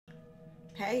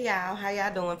Hey y'all, how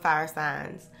y'all doing, fire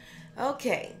signs?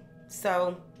 Okay,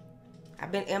 so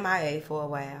I've been MIA for a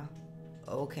while.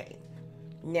 Okay,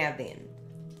 now then,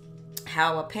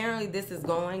 how apparently this is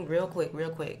going, real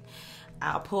quick.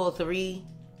 I'll pull 3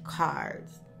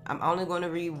 cards. I'm only going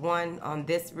to read one on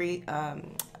this I'm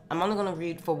only going to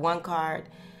read for 1 card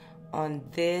on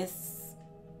this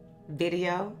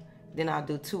video. Then I'll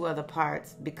do 2 other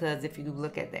parts, because if you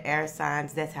look at the air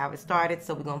signs, that's how it started.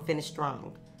 So we're going to finish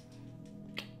strong.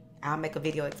 I'll make a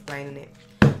video explaining it.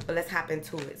 But let's hop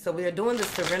into it. So we are doing the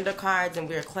surrender cards, and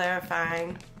we are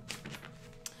clarifying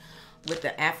with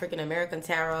the African American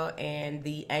Tarot and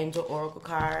the Angel Oracle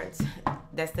cards.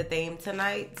 That's the theme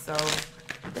tonight. So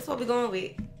that's what we're going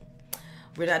with.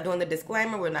 We're not doing the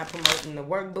disclaimer. We're not promoting the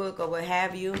workbook or what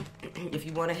have you. If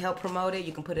you want to help promote it,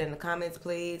 you can put it in the comments,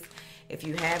 please. If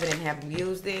you haven't and haven't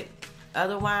used it.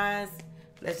 Otherwise,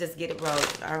 let's just get it rolling.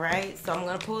 All right. So I'm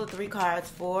going to pull 3 cards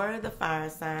for the fire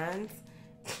signs.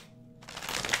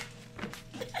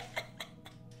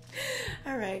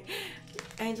 All right.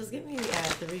 Angels, give me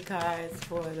 3 cards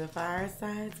for the fire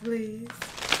signs, please.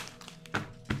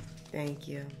 Thank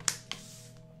you.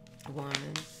 1,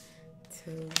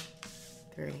 2,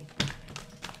 3.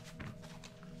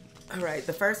 All right.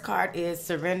 The first card is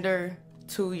surrender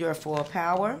to your full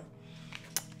power.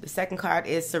 The second card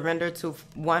is surrender to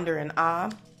wonder and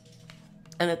awe.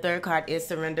 And the third card is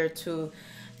surrender to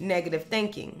negative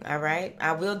thinking. All right.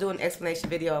 I will do an explanation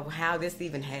video of how this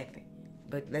even happened,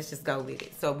 but let's just go with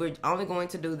it. So we're only going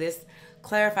to do this,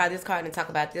 clarify this card, and talk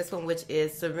about this one, which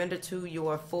is surrender to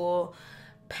your full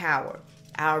power.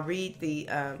 I'll read this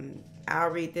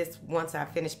once I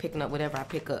finish picking up whatever I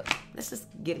pick up. Let's just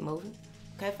get it moving.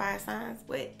 Okay, fire signs.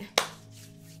 Wait.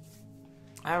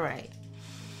 All right.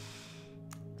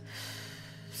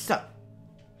 So,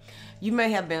 you may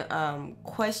have been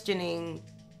questioning,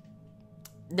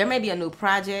 there may be a new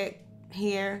project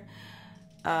here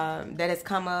that has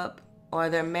come up, or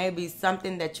there may be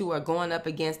something that you are going up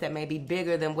against that may be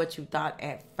bigger than what you thought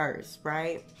at first,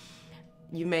 right?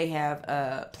 You may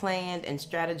have planned and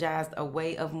strategized a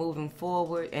way of moving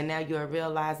forward, and now you're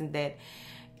realizing that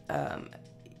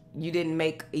you didn't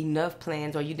make enough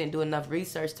plans, or you didn't do enough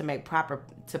research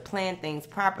to plan things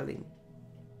properly.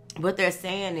 What they're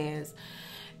saying is,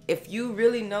 if you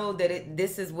really know that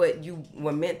this is what you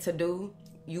were meant to do,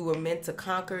 you were meant to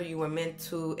conquer, you were meant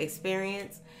to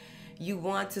experience, you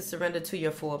want to surrender to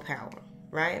your full power,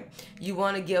 right? You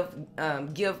want to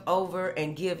give over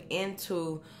and give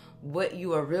into what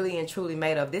you are really and truly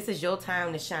made of. This is your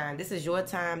time to shine. This is your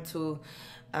time to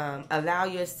allow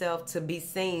yourself to be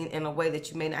seen in a way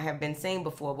that you may not have been seen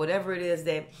before. Whatever it is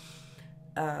that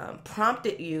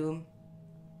prompted you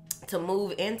to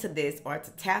move into this, or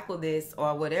to tackle this,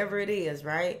 or whatever it is,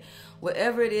 right?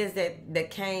 Whatever it is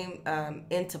that came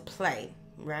into play,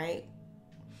 right?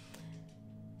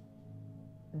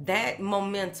 That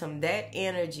momentum, that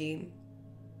energy,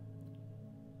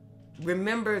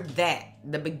 remember that,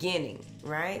 the beginning,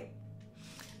 right?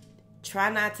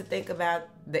 Try not to think about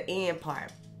the end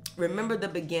part. Remember the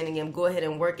beginning and go ahead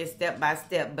and work it step by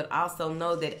step, but also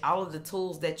know that all of the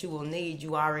tools that you will need,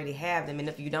 you already have them. And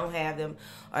if you don't have them,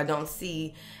 or don't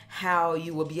see how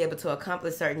you will be able to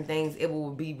accomplish certain things, it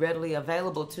will be readily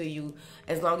available to you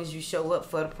as long as you show up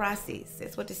for the process.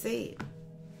 That's what they said.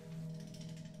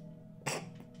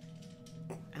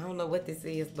 I don't know what this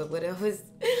is, but whatever,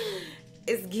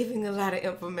 it's giving a lot of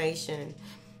information.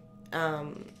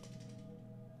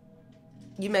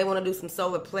 You may want to do some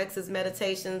solar plexus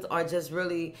meditations, or just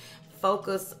really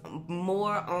focus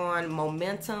more on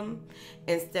momentum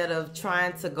instead of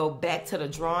trying to go back to the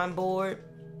drawing board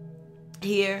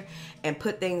here and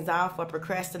put things off or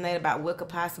procrastinate about what could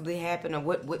possibly happen, or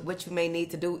what you may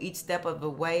need to do each step of the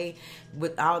way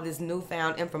with all this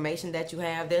newfound information that you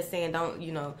have. They're saying, don't,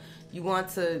 you want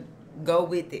to go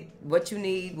with it. What you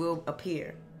need will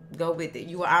appear. Go with it.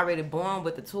 You are already born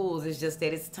with the tools. It's just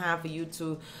that it's time for you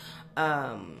to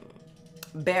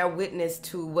bear witness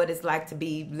to what it's like to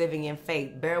be living in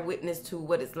faith. Bear witness to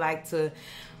what it's like to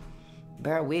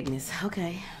bear witness.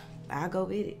 Okay, I'll go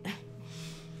with it.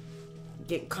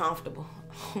 Get comfortable.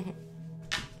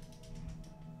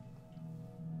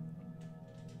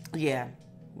 Yeah.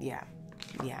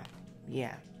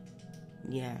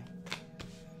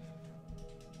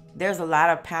 There's a lot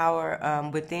of power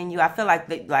within you. I feel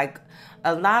like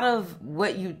a lot of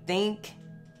what you think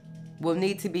will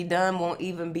need to be done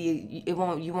you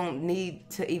won't need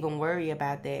to even worry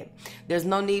about that. There's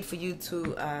no need for you to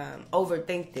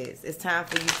overthink this. It's time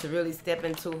for you to really step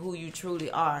into who you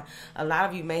truly are. A lot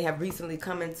of you may have recently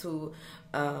come into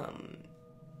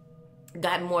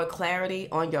got more clarity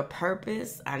on your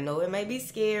purpose. I know it may be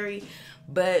scary,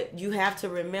 but you have to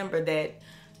remember that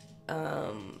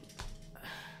my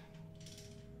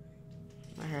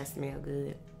hair smells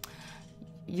good.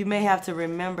 You may have to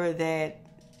remember that,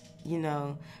 you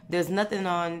know, there's nothing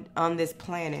on this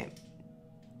planet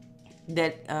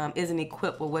that isn't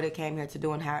equipped with what it came here to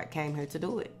do and how it came here to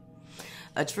do it.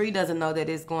 A tree doesn't know that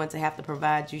it's going to have to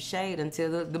provide you shade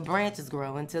until the branches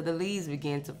grow, until the leaves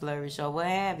begin to flourish or what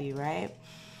have you, right?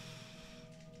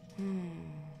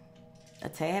 A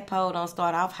tadpole don't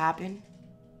start off hopping.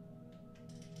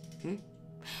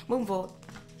 Moving forward.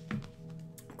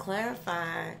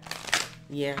 Clarify.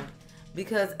 Yeah.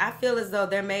 Because I feel as though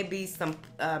there may be some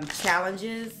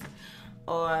challenges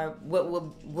or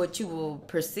what you will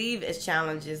perceive as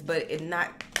challenges, but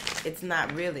it's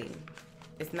not really.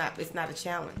 It's not a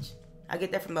challenge. I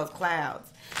get that from those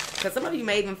clouds. Because some of you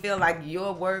may even feel like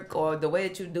your work or the way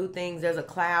that you do things, there's a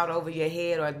cloud over your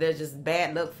head or there's just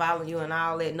bad luck following you and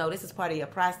all that. No, this is part of your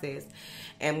process.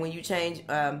 And when you change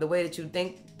the way that you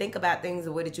think about things,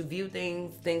 the way that you view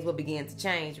things, things will begin to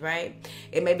change, right?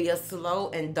 It may be a slow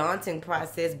and daunting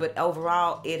process, but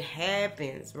overall it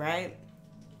happens, right?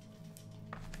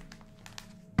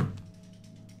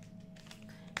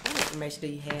 What information do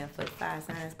you have for the fire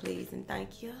signs, please and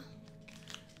thank you?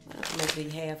 What information do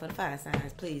you have for the fire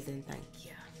signs, please and thank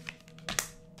you?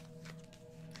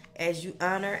 As you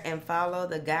honor and follow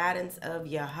the guidance of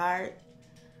your heart,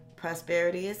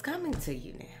 prosperity is coming to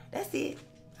you now. That's it.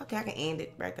 Okay, I can end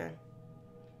it right there.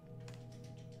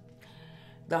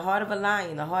 The heart of a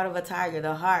lion, the heart of a tiger,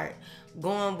 the heart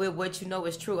going with what you know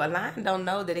is true. A lion don't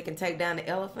know that it can take down the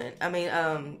elephant. I mean,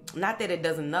 not that it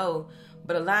doesn't know,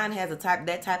 but a lion has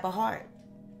that type of heart.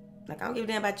 Like, I don't give a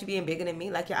damn about you being bigger than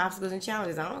me, like your obstacles and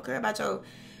challenges. I don't care about your,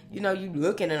 you know, you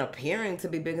looking and appearing to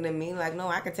be bigger than me. Like, no,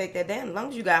 I can take that down. As long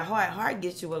as you got heart, heart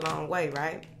gets you a long way,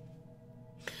 right?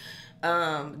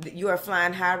 You are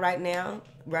flying high right now,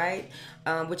 right?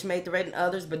 Which may threaten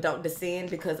others, but don't descend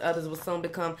because others will soon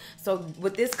become. So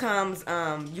with this comes,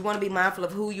 you want to be mindful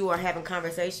of who you are having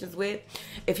conversations with.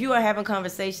 If you are having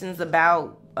conversations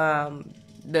about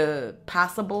the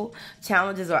possible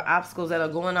challenges or obstacles that are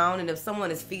going on, and if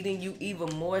someone is feeding you even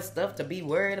more stuff to be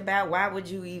worried about, why would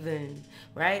you even,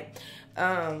 right?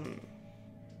 Because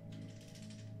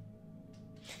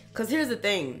here's the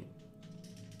thing.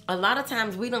 A lot of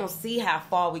times we don't see how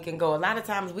far we can go. A lot of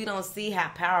times we don't see how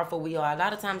powerful we are. A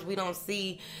lot of times we don't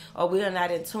see, or we are not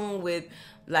in tune with,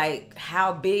 like,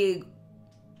 how big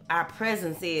our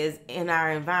presence is in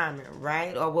our environment,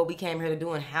 right? Or what we came here to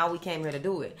do and how we came here to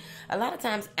do it. A lot of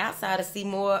times outsiders see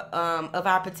more of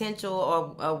our potential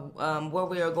or where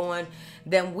we are going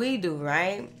than we do,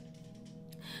 right?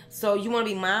 So you want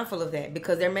to be mindful of that,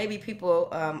 because there may be people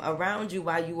around you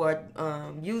while you are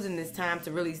using this time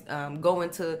to really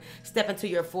step into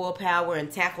your full power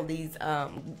and tackle these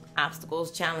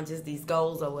obstacles, challenges, these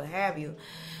goals, or what have you.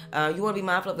 You want to be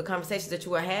mindful of the conversations that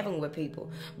you are having with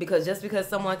people, because just because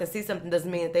someone can see something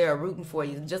doesn't mean that they are rooting for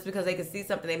you. Just because they can see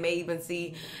something, they may even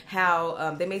see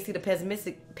how they may see the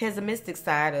pessimistic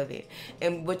side of it.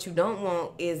 And what you don't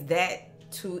want is that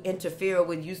to interfere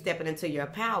with you stepping into your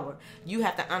power. You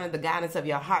have to honor the guidance of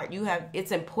your heart.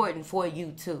 It's important for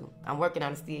you too. I'm working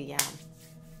on it still, y'all.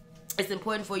 It's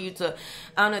important for you to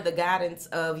honor the guidance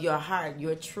of your heart,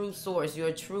 your true source,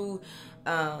 your true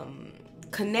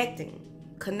connecting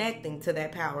to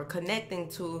that power, connecting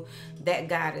to that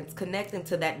guidance, connecting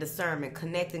to that discernment,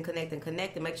 connecting.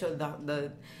 Make sure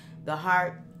the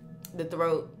heart, the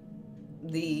throat,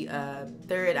 the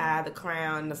third eye, the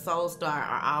crown, the soul star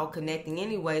are all connecting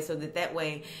anyway, so that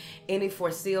way any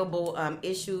foreseeable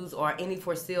issues or any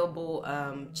foreseeable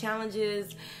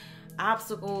challenges,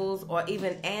 obstacles, or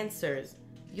even answers,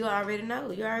 you already know.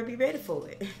 You already be ready for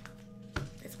it.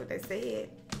 That's what they said.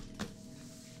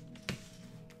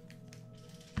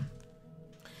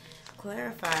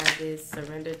 Clarify this.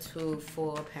 Surrender to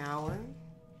full power.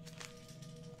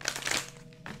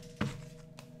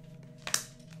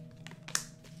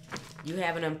 You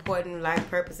have an important life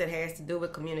purpose that has to do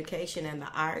with communication and the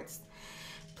arts.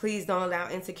 Please don't allow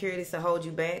insecurities to hold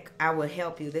you back. I will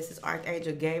help you. This is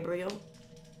Archangel Gabriel.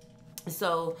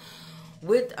 So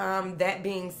with that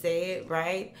being said,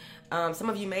 right, some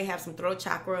of you may have some throat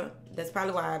chakra. That's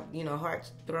probably why, heart,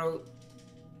 throat,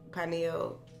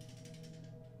 pineal,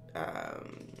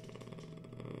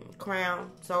 crown,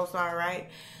 soul star,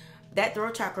 right? That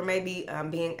throat chakra may be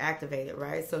being activated,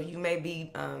 right? So you may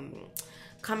be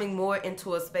coming more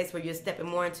into a space where you're stepping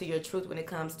more into your truth when it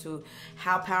comes to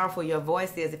how powerful your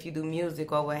voice is if you do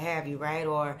music or what have you, right?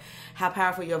 Or how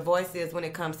powerful your voice is when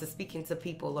it comes to speaking to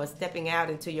people or stepping out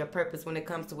into your purpose when it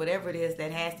comes to whatever it is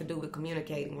that has to do with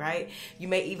communicating, right? You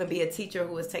may even be a teacher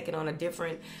who is taking on a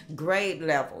different grade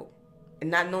level and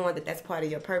not knowing that that's part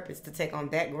of your purpose to take on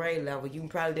that grade level. You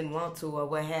probably didn't want to or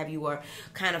what have you, or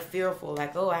kind of fearful,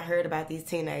 like, oh, I heard about these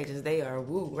teenagers, they are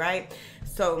woo, right?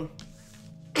 So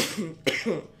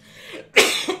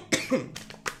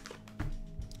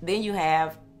then you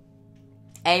have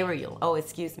Ariel. Oh,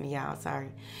 excuse me, y'all. Sorry.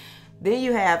 Then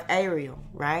you have Ariel,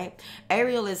 right?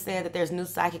 Ariel is saying that there's new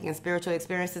psychic and spiritual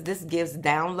experiences. This gives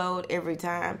download every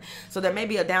time. So there may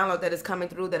be a download that is coming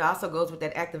through that also goes with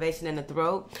that activation in the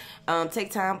throat.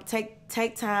 Take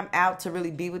time out to really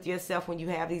be with yourself when you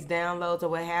have these downloads or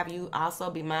what have you.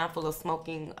 Also be mindful of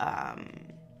smoking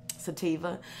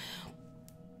sativa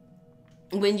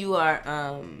when you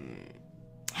are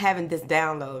having this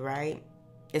download, right?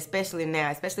 Especially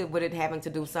now, especially with it having to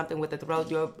do something with the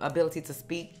throat, your ability to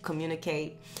speak,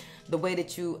 communicate, the way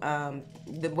that you,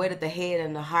 the way that the head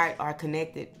and the heart are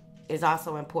connected is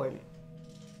also important,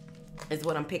 is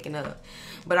what I'm picking up.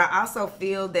 But I also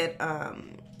feel that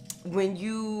when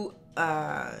you,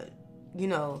 you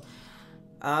know,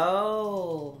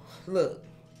 oh, look,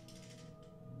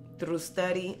 through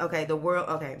study, okay, the world,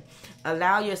 okay,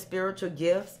 allow your spiritual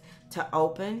gifts to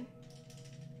open.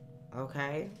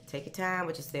 Okay, take your time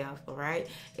with yourself. All right,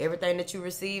 everything that you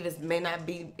receive it may not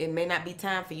be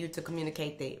time for you to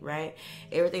communicate that, right?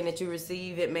 Everything that you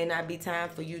receive, it may not be time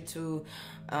for you to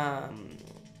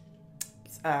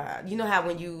you know how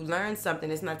when you learn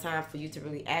something, it's not time for you to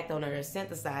really act on it or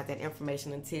synthesize that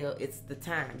information until it's the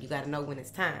time. You got to know when it's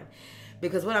time,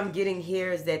 because what I'm getting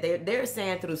here is that they're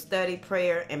saying through study,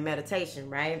 prayer, and meditation,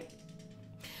 right?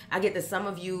 I get that some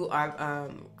of you are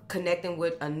connecting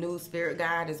with a new spirit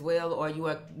guide as well, or you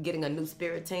are getting a new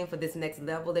spirit team for this next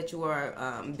level that you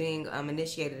are being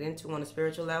initiated into on a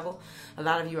spiritual level. A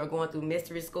lot of you are going through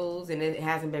mystery schools, and it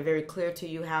hasn't been very clear to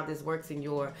you how this works in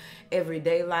your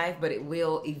everyday life, but it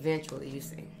will eventually, you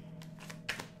see.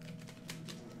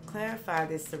 Clarify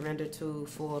this surrender to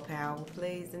full power,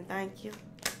 please, and thank you.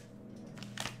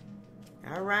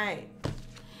 All right.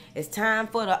 It's time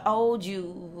for the old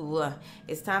you.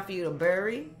 It's time for you to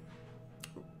bury,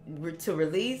 to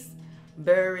release,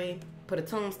 bury, put a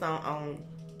tombstone on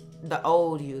the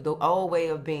old you, the old way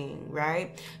of being,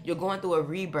 right? You're going through a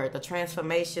rebirth, a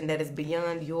transformation that is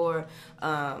beyond your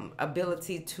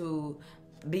ability to,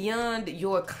 beyond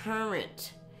your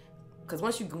current. Because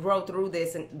once you grow through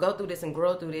this and go through this and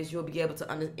grow through this, you'll be able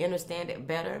to understand it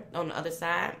better on the other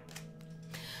side.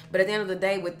 But at the end of the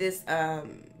day, with this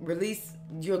release,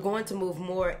 you're going to move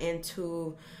more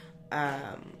into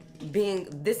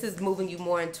this is moving you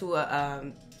more into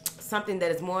a something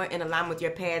that is more in alignment with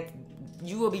your path.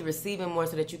 You will be receiving more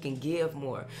so that you can give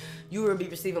more. You will be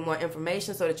receiving more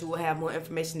information so that you will have more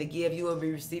information to give. You will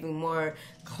be receiving more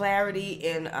clarity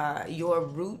in your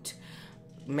root,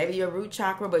 maybe your root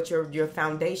chakra, but your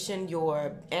foundation,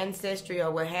 your ancestry,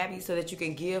 or what have you, so that you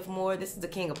can give more. This is the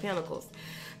King of Pentacles.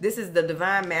 This is the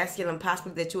divine masculine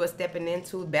possibly that you are stepping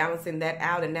into, balancing that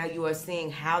out, and now you are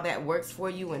seeing how that works for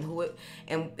you and who it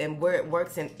and where it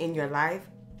works in your life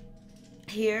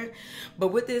here. But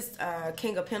with this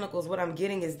King of Pentacles, what I'm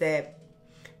getting is that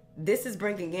this is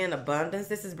bringing in abundance.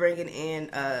 This is bringing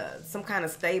in some kind of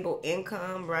stable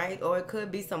income, right? Or it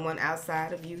could be someone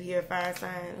outside of you here, fire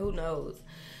sign. Who knows?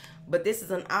 But this is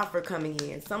an offer coming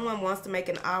in. Someone wants to make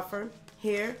an offer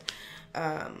here.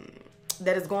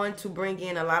 That is going to bring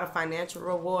in a lot of financial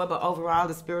reward, but overall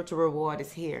the spiritual reward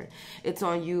is here. It's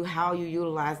on you how you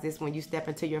utilize this when you step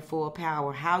into your full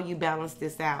power, how you balance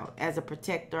this out as a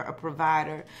protector, a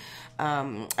provider,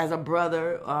 as a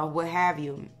brother, what have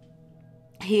you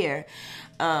here.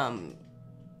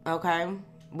 Okay,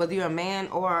 whether you're a man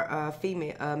or a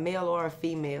female, a male or a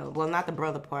female. Well, not the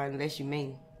brother part unless you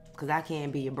mean, because I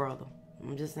can't be your brother.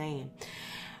 I'm just saying.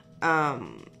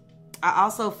 I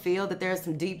also feel that there's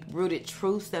some deep-rooted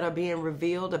truths that are being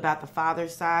revealed about the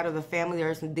father's side of the family. There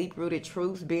are some deep-rooted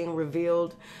truths being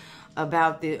revealed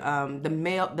about the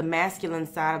masculine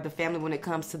side of the family when it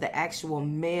comes to the actual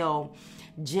male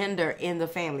gender in the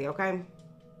family, okay?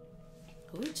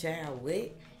 Ooh, child,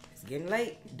 wait. It's getting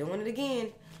late. Doing it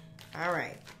again. All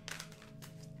right.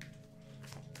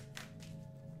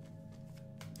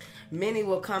 Many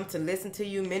will come to listen to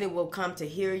you. Many will come to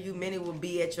hear you. Many will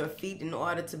be at your feet in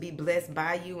order to be blessed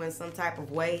by you in some type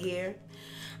of way here.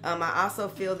 I also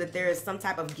feel that there is some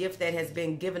type of gift that has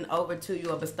been given over to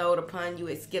you or bestowed upon you.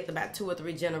 It skipped about 2 or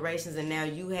 3 generations and now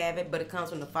you have it, but it comes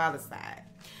from the father's side.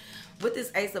 With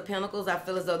this Ace of Pentacles, I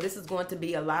feel as though this is going to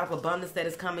be a lot of abundance that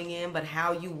is coming in, but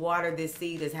how you water this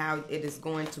seed is how it is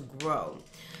going to grow.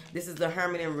 This is the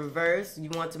Hermit in reverse. You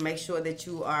want to make sure that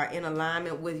you are in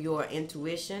alignment with your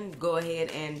intuition. Go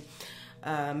ahead and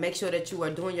make sure that you are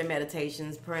doing your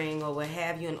meditations, praying, or what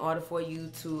have you, in order for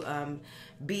you to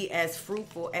be as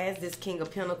fruitful as this King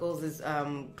of Pentacles is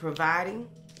providing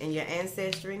in your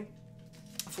ancestry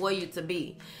for you to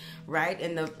be, right?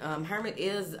 And the Hermit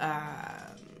is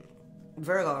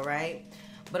Virgo, right?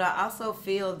 But I also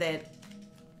feel that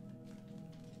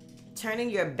turning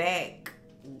your back,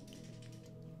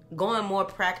 going more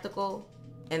practical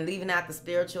and leaving out the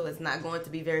spiritual is not going to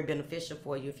be very beneficial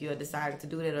for you if you're deciding to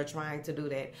do that or trying to do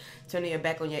that. Turning your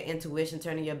back on your intuition,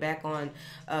 turning your back on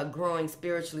growing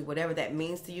spiritually, whatever that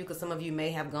means to you, because some of you may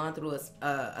have gone through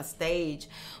a stage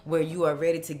where you are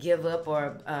ready to give up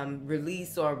or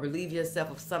release or relieve yourself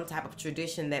of some type of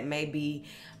tradition that may be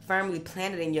firmly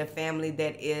planted in your family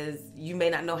that is, you may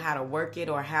not know how to work it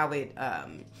or how it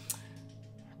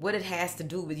what it has to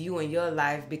do with you and your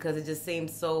life, because it just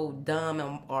seems so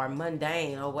dumb or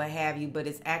mundane or what have you, but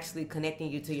it's actually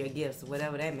connecting you to your gifts,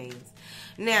 whatever that means.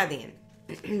 Now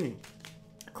then,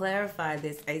 clarify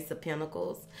this Ace of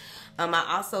Pentacles. I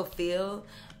also feel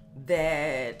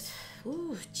that,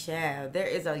 ooh, child, there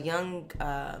is a young,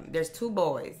 there's two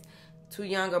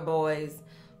younger boys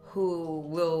who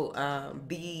will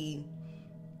be,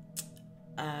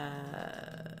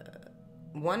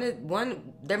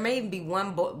 there may be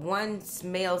one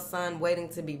male son waiting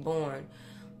to be born,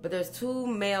 but there's two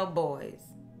male boys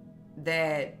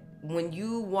that when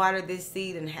you water this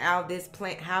seed and how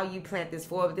you plant this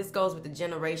forward, this goes with the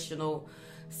generational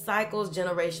cycles,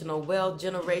 generational wealth,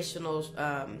 generational,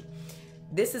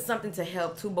 this is something to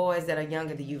help two boys that are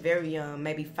younger than you, very young,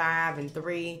 maybe 5 and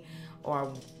 3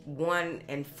 or 1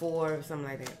 and 4, something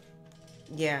like that.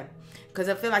 Yeah, because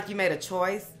I feel like you made a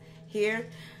choice here.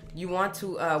 You want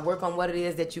to work on what it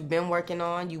is that you've been working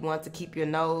on. You want to keep your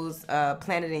nose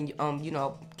planted in,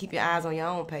 keep your eyes on your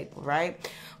own paper,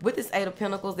 right? With this Eight of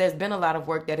Pentacles, there's been a lot of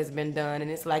work that has been done. And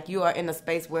it's like you are in a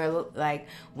space where, like,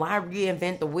 why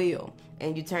reinvent the wheel?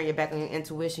 And you turn your back on your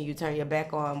intuition. You turn your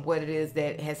back on what it is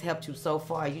that has helped you so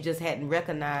far. You just hadn't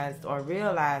recognized or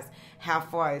realized how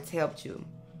far it's helped you,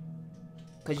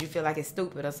 because you feel like it's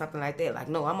stupid or something like that. Like,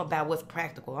 no, I'm about what's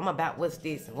practical. I'm about what's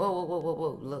this. And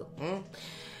whoa, look.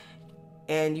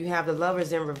 And you have the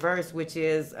Lovers in reverse, which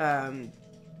is an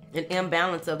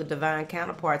imbalance of the divine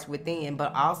counterparts within,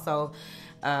 but also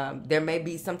there may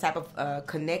be some type of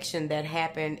connection that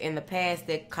happened in the past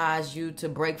that caused you to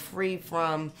break free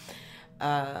from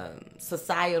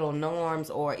societal norms,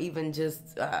 or even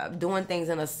just doing things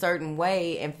in a certain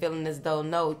way and feeling as though,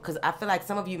 no, because I feel like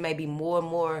some of you may be more and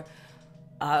more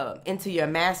into your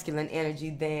masculine energy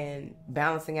than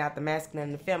balancing out the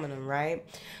masculine and the feminine, right?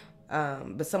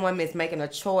 But someone is making a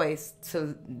choice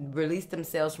to release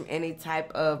themselves from any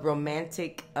type of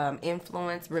romantic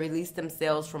influence, release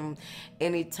themselves from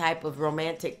any type of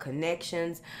romantic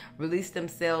connections, release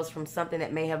themselves from something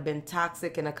that may have been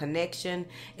toxic in a connection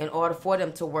in order for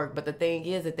them to work. But the thing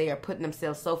is that they are putting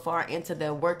themselves so far into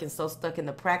their work and so stuck in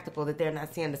the practical that they're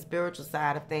not seeing the spiritual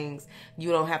side of things.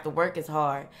 You don't have to work as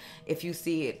hard if you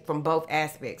see it from both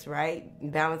aspects, right?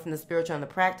 Balancing the spiritual and the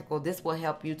practical, this will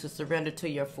help you to surrender to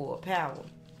your full power.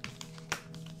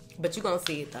 But you're gonna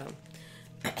see it though.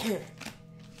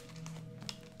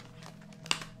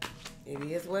 It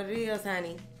is what it is,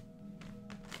 honey.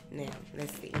 Now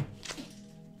let's see.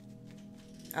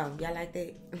 Oh, y'all like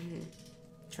that?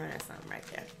 Trying something right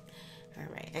there.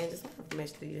 All right, angels, what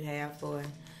information do you have for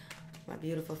my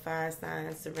beautiful fire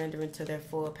signs surrendering to their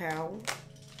full power?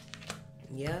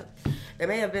 Yep. There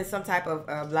may have been some type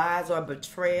of lies or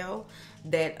betrayal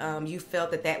that you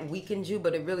felt that weakened you,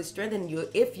 but it really strengthened you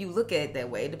if you look at it that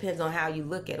way. It depends on how you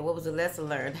look at it. What was the lesson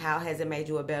learned? How has it made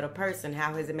you a better person?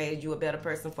 How has it made you a better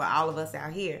person for all of us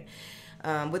out here?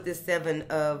 With this 7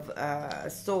 of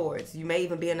swords, you may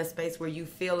even be in a space where you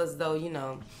feel as though,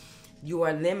 you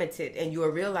are limited, and you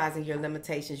are realizing your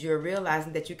limitations. You're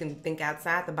realizing that you can think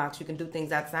outside the box. You can do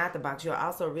things outside the box. You're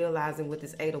also realizing with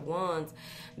this 8 of Wands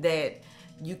that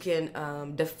you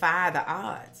can defy the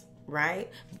odds, right?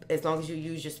 As long as you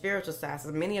use your spiritual side.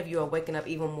 So many of you are waking up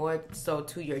even more so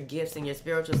to your gifts and your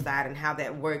spiritual side and how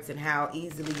that works and how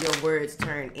easily your words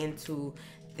turn into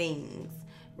things,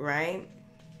 right?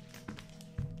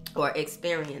 Or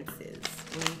experiences.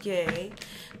 Okay.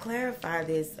 Clarify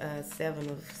this 7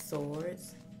 of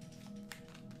Swords.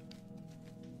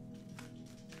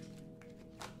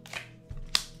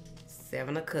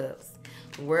 Seven of Cups.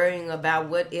 Worrying about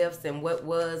what ifs and what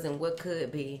was and what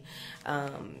could be.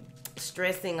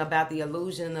 stressing about the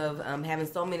illusion of having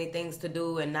so many things to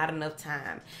do and not enough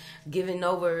time,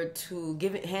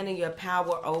 handing your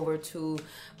power over to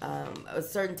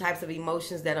certain types of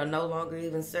emotions that are no longer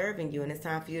even serving you, and it's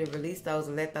time for you to release those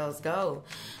and let those go.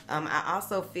 I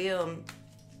also feel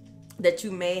that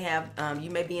you may have, you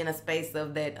may be in a space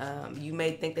of that, you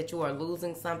may think that you are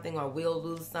losing something or will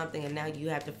lose something, and now you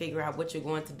have to figure out what you're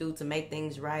going to do to make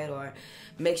things right or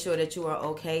make sure that you are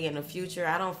okay in the future.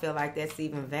 I don't feel like that's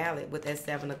even valid with that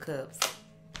Seven of Cups.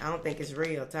 I don't think it's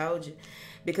real, told you.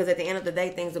 Because at the end of the day,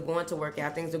 things are going to work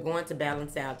out. Things are going to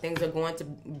balance out. Things are going to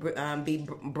be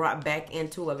brought back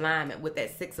into alignment with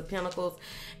that Six of Pentacles.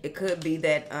 It could be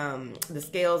that the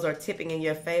scales are tipping in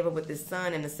your favor with the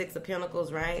Sun and the Six of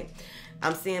Pentacles, right?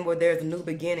 I'm seeing where there's a new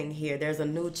beginning here. There's a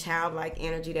new childlike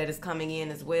energy that is coming in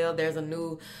as well. There's a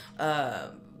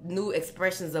new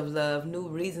expressions of love, new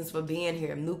reasons for being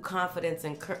here, new confidence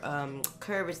and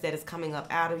courage that is coming up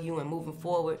out of you and moving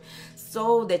forward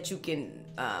so that you can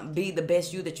be the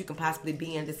best you that you can possibly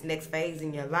be in this next phase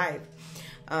in your life.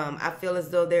 I feel as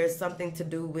though there's something to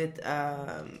do with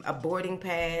a boarding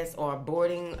pass or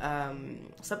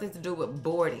something to do with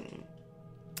boarding.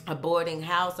 A boarding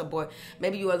house,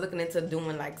 maybe you are looking into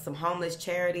doing like some homeless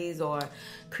charities or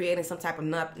creating some type of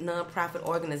non-profit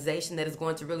organization that is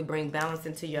going to really bring balance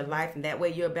into your life, and that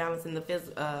way you're balancing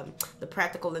the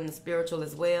practical and the spiritual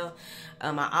as well.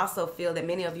 I also feel that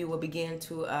many of you will begin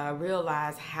to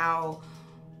realize how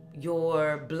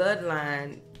your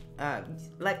bloodline,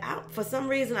 for some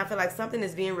reason I feel like something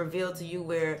is being revealed to you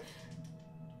where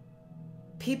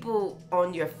people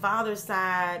on your father's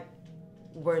side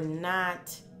were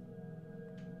not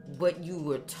what you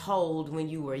were told when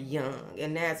you were young,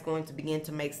 and that's going to begin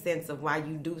to make sense of why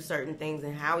you do certain things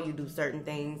and how you do certain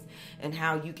things and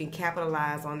how you can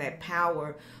capitalize on that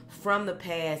power from the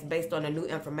past based on the new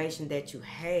information that you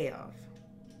have.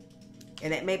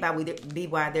 And that may be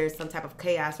why there's some type of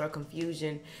chaos or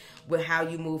confusion with how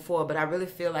you move forward. But I really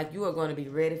feel like you are going to be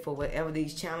ready for whatever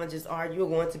these challenges are. You're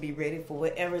going to be ready for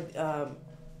whatever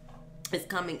is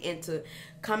coming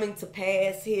to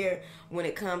pass here when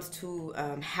it comes to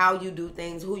how you do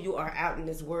things, who you are out in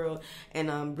this world,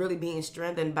 and really being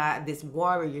strengthened by this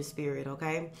warrior spirit,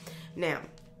 okay? Now,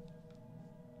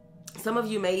 some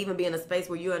of you may even be in a space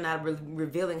where you are not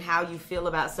revealing how you feel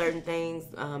about certain things.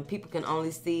 People can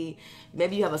only see,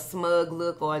 maybe you have a smug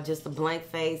look or just a blank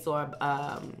face, or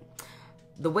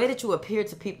the way that you appear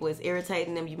to people is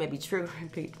irritating them. You may be triggering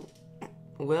people.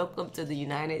 Welcome to the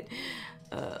United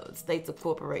States of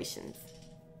Corporations,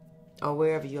 or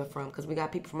wherever you're from, because we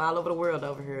got people from all over the world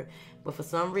over here. But for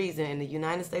some reason, in the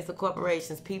United States of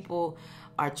Corporations, people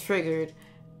are triggered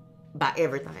by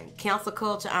everything. Cancel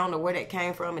culture, I don't know where that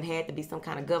came from. It had to be some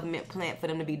kind of government plant for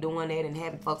them to be doing that and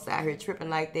having folks out here tripping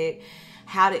like that.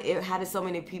 How did so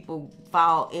many people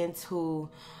fall into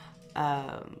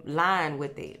line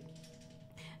with it?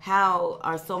 How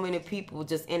are so many people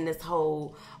just in this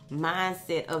whole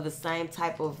mindset of the same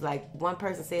type of, like, one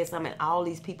person says something and all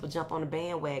these people jump on the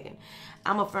bandwagon?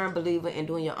 I'm a firm believer in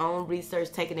doing your own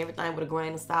research, taking everything with a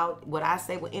grain of salt. What I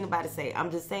say, what anybody say. I'm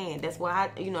just saying, that's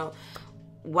why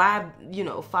why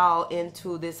fall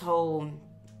into this whole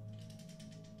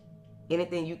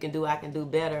anything you can do, I can do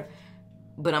better,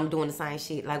 but I'm doing the same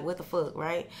shit. Like, what the fuck,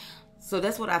 right? So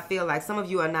that's what I feel like. Some of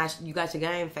you are not, you got your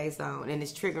game face on and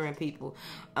it's triggering people.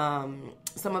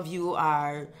 Some of you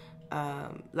are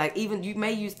like, even you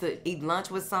may used to eat lunch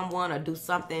with someone or do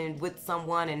something with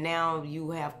someone, and now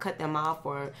you have cut them off,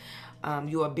 or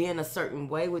you are being a certain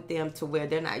way with them to where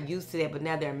they're not used to that, but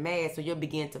now they're mad, so you'll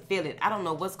begin to feel it. I don't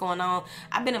know what's going on.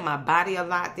 I've been in my body a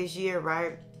lot this year,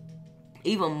 right?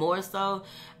 Even more so.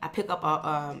 I pick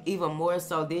up even more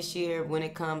so this year when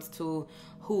it comes to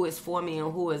who is for me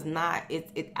and who is not.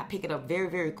 I pick it up very,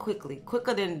 very quickly,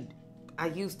 quicker than I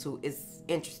used to. It's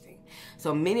interesting.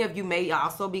 So many of you may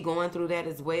also be going through that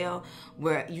as well,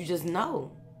 where you just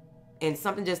know. And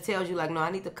something just tells you, like, no,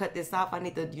 I need to cut this off. I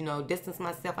need to, distance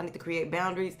myself. I need to create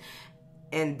boundaries.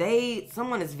 And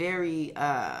someone is very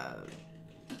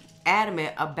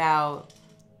adamant about,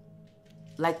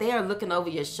 like, they are looking over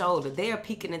your shoulder. They are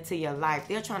peeking into your life.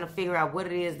 They're trying to figure out what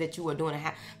it is that you are doing.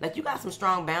 Like, you got some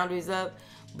strong boundaries up,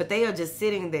 but they are just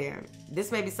sitting there. This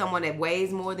may be someone that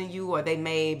weighs more than you, or they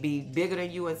may be bigger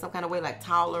than you in some kind of way, like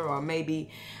taller, or maybe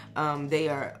they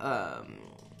are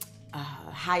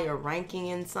higher ranking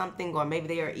in something, or maybe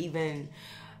they are even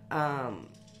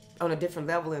on a different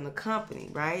level in the company,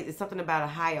 right? It's something about a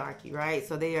hierarchy, right?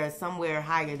 So they are somewhere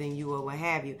higher than you or what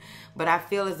have you. But I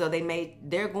feel as though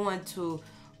they're going to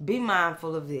be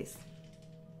mindful of this.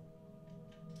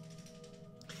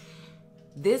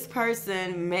 This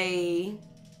person may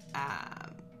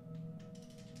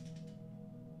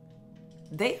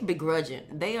they begrudging.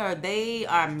 They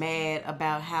are mad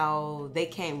about how they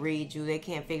can't read you. They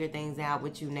can't figure things out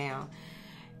with you now.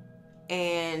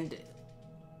 And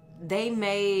they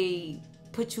may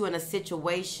put you in a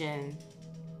situation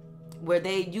where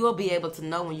you'll be able to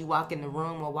know when you walk in the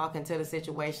room or walk into the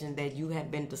situation that you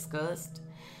have been discussed.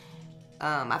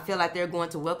 I feel like they're going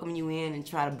to welcome you in and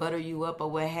try to butter you up or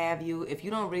what have you. If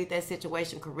you don't read that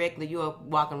situation correctly, you're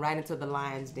walking right into the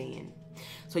lion's den.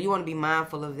 So you want to be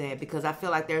mindful of that, because I feel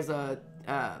like there's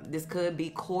this could be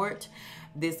court.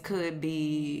 This could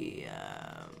be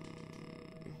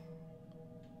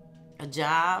a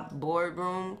job,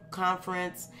 boardroom,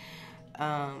 conference.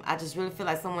 I just really feel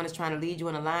like someone is trying to lead you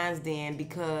in a lion's den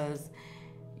because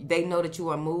they know that you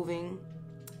are moving,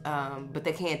 but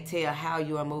they can't tell how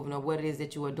you are moving or what it is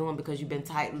that you are doing, because you've been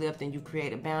tight-lipped and you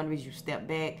created boundaries. You step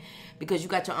back because you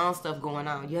got your own stuff going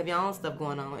on. You have your own stuff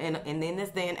going on. And in this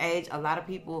day and age, a lot of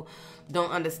people don't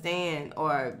understand,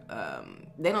 or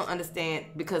they don't understand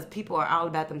because people are all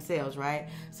about themselves, right?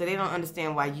 So they don't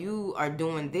understand why you are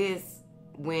doing this,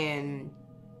 why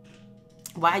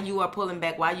you are pulling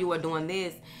back, why you are doing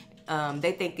this.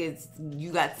 They think it's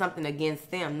you got something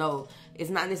against them. No, it's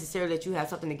not necessarily that you have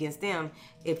something against them.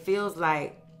 It feels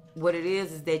like what it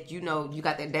is that, you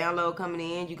got that download coming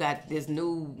in. You got this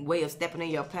new way of stepping in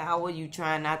your power. You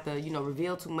trying not to,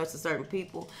 reveal too much to certain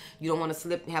people. You don't want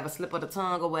to have a slip of the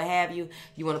tongue or what have you.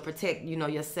 You want to protect,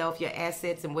 yourself, your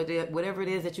assets, and whatever it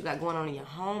is that you got going on in your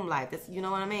home life. That's, you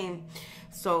know what I mean?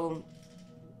 So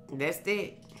that's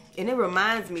it. And it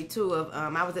reminds me too of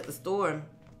I was at the store,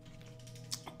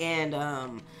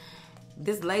 and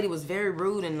this lady was very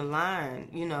rude in the line.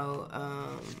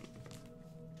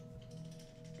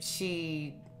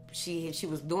 She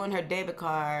was doing her debit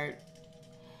card,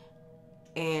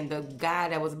 and the guy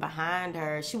that was behind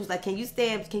her, she was like, "Can you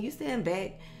stand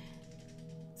back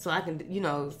so I can,"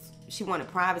 she wanted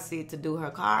privacy to do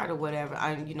her card or whatever.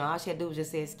 All she had to do was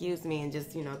just say, "Excuse me," and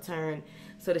just, turn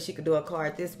so that she could do her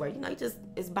card this way.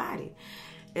 It's body.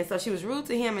 And so she was rude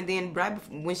to him, and then right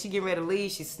before, when she get ready to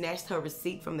leave, she snatched her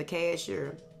receipt from the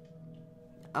cashier,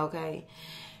 okay,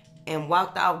 and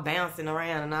walked off bouncing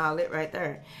around and all that right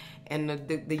there. And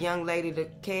the young lady, the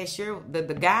cashier, the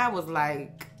guy was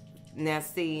like, "Now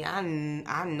see, I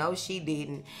know she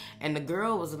didn't." And the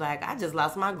girl was like, "I just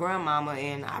lost my grandmama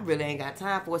and I really ain't got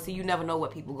time for it." See, you never know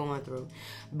what people going through,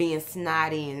 being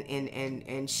snotty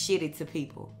and shitty to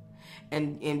people.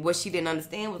 And what she didn't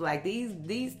understand was like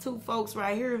these two folks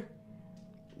right here,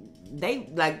 they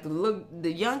like the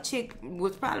young chick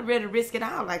was probably ready to risk it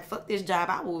all. Like, fuck this job,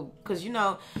 I will, because you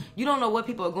don't know what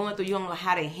people are going through. You don't know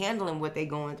how they handling what they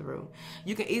going through.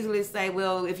 You can easily say,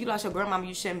 well, if you lost your grandmama,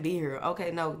 you shouldn't be here.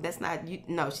 Okay, no, that's not you.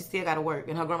 No, she still got to work,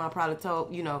 and her grandma probably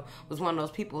told, was one of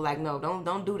those people like, no,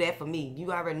 don't do that for me.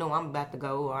 You already know I'm about to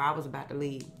go, or I was about to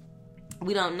leave.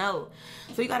 We don't know.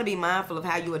 So you got to be mindful of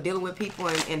how you are dealing with people,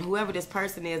 and whoever this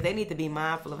person is, they need to be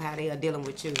mindful of how they are dealing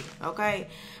with you, okay?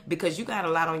 Because you got a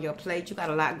lot on your plate. You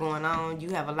got a lot going on. You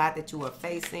have a lot that you are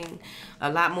facing,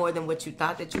 a lot more than what you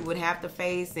thought that you would have to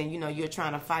face, and, you're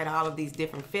trying to fight all of these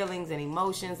different feelings and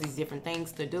emotions, these different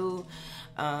things to do,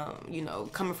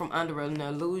 coming from under an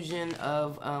illusion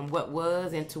of what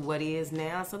was into what is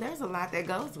now. So there's a lot that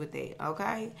goes with it,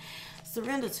 okay?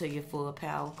 Surrender to your full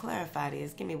power. Clarify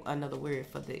this. Give me another word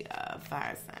for the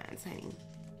fire signs, honey.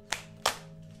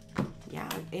 Y'all,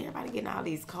 everybody getting all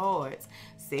these cards.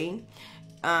 See?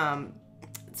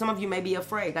 Some of you may be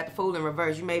afraid. Got the Fool in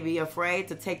reverse. You may be afraid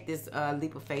to take this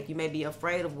leap of faith. You may be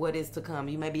afraid of what is to come.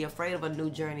 You may be afraid of a new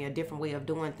journey, a different way of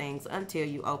doing things until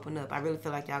you open up. I really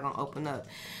feel like y'all going to open up.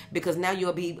 Because now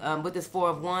you'll be, with this Four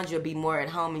of Wands, you'll be more at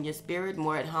home in your spirit,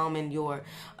 more at home in your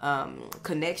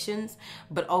connections.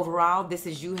 But overall, this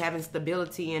is you having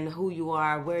stability in who you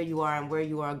are, and where you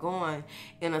are going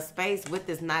in a space with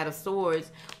this Knight of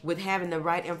Swords, with having the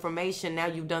right information. Now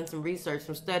you've done some research,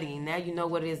 some studying. Now you know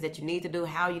what it is that you need to do,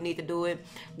 how you need to do it,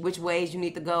 which ways you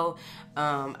need to go.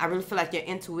 I really feel like your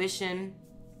intuition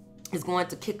is going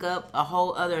to kick up a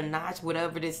whole other notch,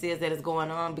 whatever this is that is going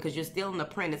on, because you're still an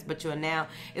apprentice, but you're now,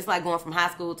 it's like going from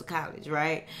high school to college,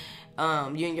 right?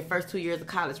 You're in your first 2 years of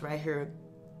college right here,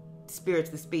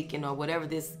 spiritually speaking, or whatever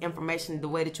this information, the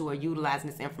way that you are utilizing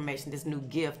this information, this new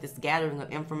gift, this gathering of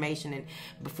information. And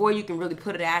before you can really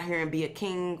put it out here and be a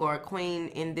king or a queen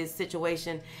in this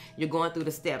situation, you're going through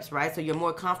the steps, right? So you're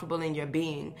more comfortable in your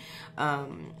being.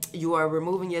 You are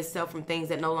removing yourself from things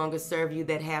that no longer serve you,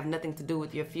 that have nothing to do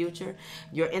with your future.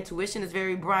 Your intuition is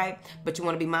very bright, but you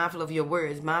want to be mindful of your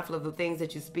words, mindful of the things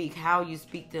that you speak, how you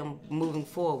speak them moving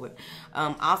forward.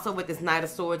 Also with this Knight of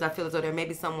Swords, I feel as though there may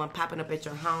be someone popping up at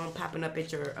your home, popping up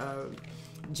at your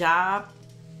job,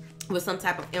 with some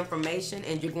type of information,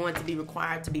 and you're going to be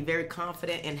required to be very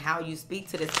confident in how you speak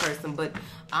to this person, but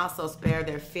also spare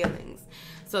their feelings.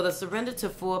 So the surrender to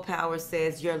full power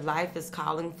says your life is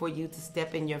calling for you to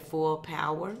step in your full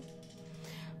power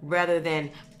rather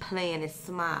than playing it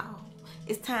small.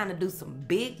 It's time to do some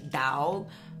big dog,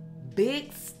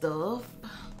 big stuff.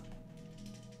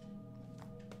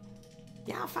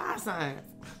 Y'all fire signs.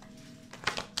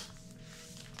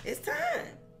 It's time.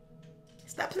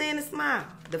 Stop playing the smile.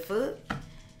 The fuck?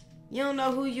 You don't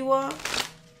know who you are?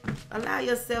 Allow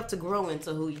yourself to grow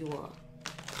into who you are.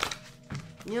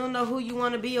 You don't know who you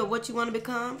want to be or what you want to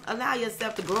become? Allow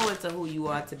yourself to grow into who you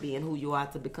are to be and who you are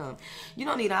to become. You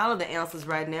don't need all of the answers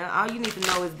right now. All you need to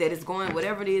know is that it's going,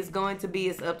 whatever it is going to be,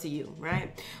 it's up to you,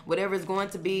 right? Whatever it's going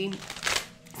to be.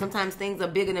 Sometimes things are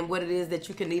bigger than what it is that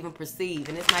you can even perceive.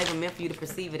 And it's not even meant for you to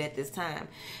perceive it at this time.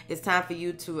 It's time for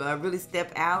you to really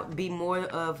step out, be more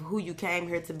of who you came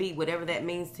here to be, whatever that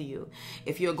means to you.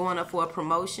 If you're going up for a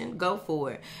promotion, go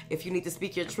for it. If you need to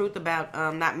speak your truth about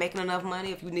not making enough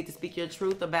money, if you need to speak your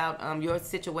truth about your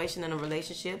situation in a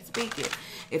relationship, speak it.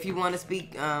 If you want to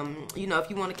speak, if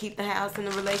you want to keep the house in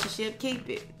the relationship, keep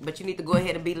it. But you need to go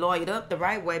ahead and be lawyered up the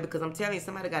right way, because I'm telling you,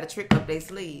 somebody got a trick up their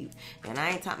sleeve. And I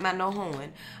ain't talking about no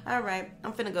horn. All right,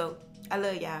 I'm finna go. I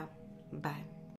love y'all. Bye.